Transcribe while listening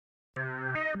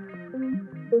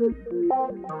What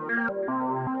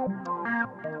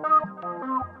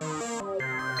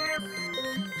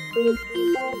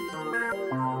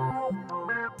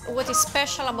is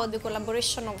special about the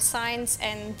collaboration of science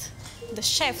and the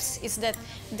chefs is that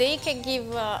they can give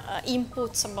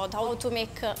inputs about how to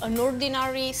make an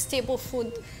ordinary staple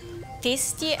food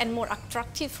tasty and more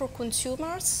attractive for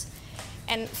consumers.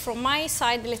 And from my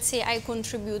side, let's say I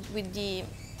contribute with the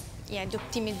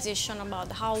optimization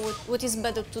about what is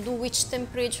better to do, which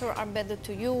temperature are better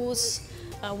to use,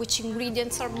 which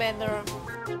ingredients are better.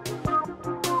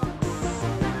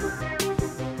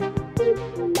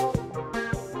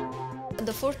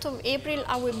 The 4th of April,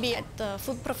 I will be at the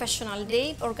Food Professional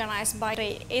Day organized by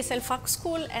the IJssel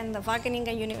Vakschool and the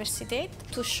Wageningen Universiteit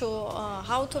to show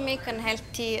how to make a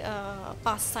healthy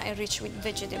pasta enriched with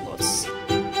vegetables.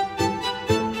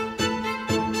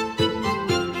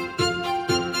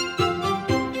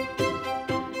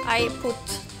 I put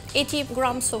 80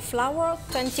 grams of flour,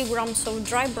 20 grams of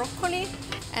dry broccoli,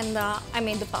 and I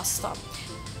made the pasta.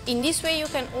 In this way, you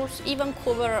can also even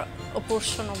cover a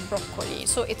portion of broccoli.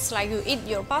 So it's like you eat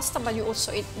your pasta, but you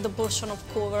also eat the portion of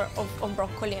cover of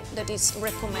broccoli that is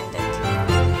recommended.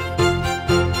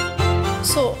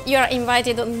 So you are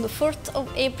invited on the 4th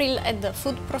of April at the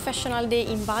Food Professional Day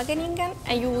in Wageningen,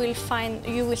 and you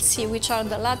will see which are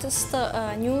the latest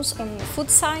news on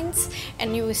food science,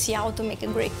 and you will see how to make a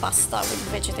great pasta with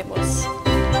vegetables.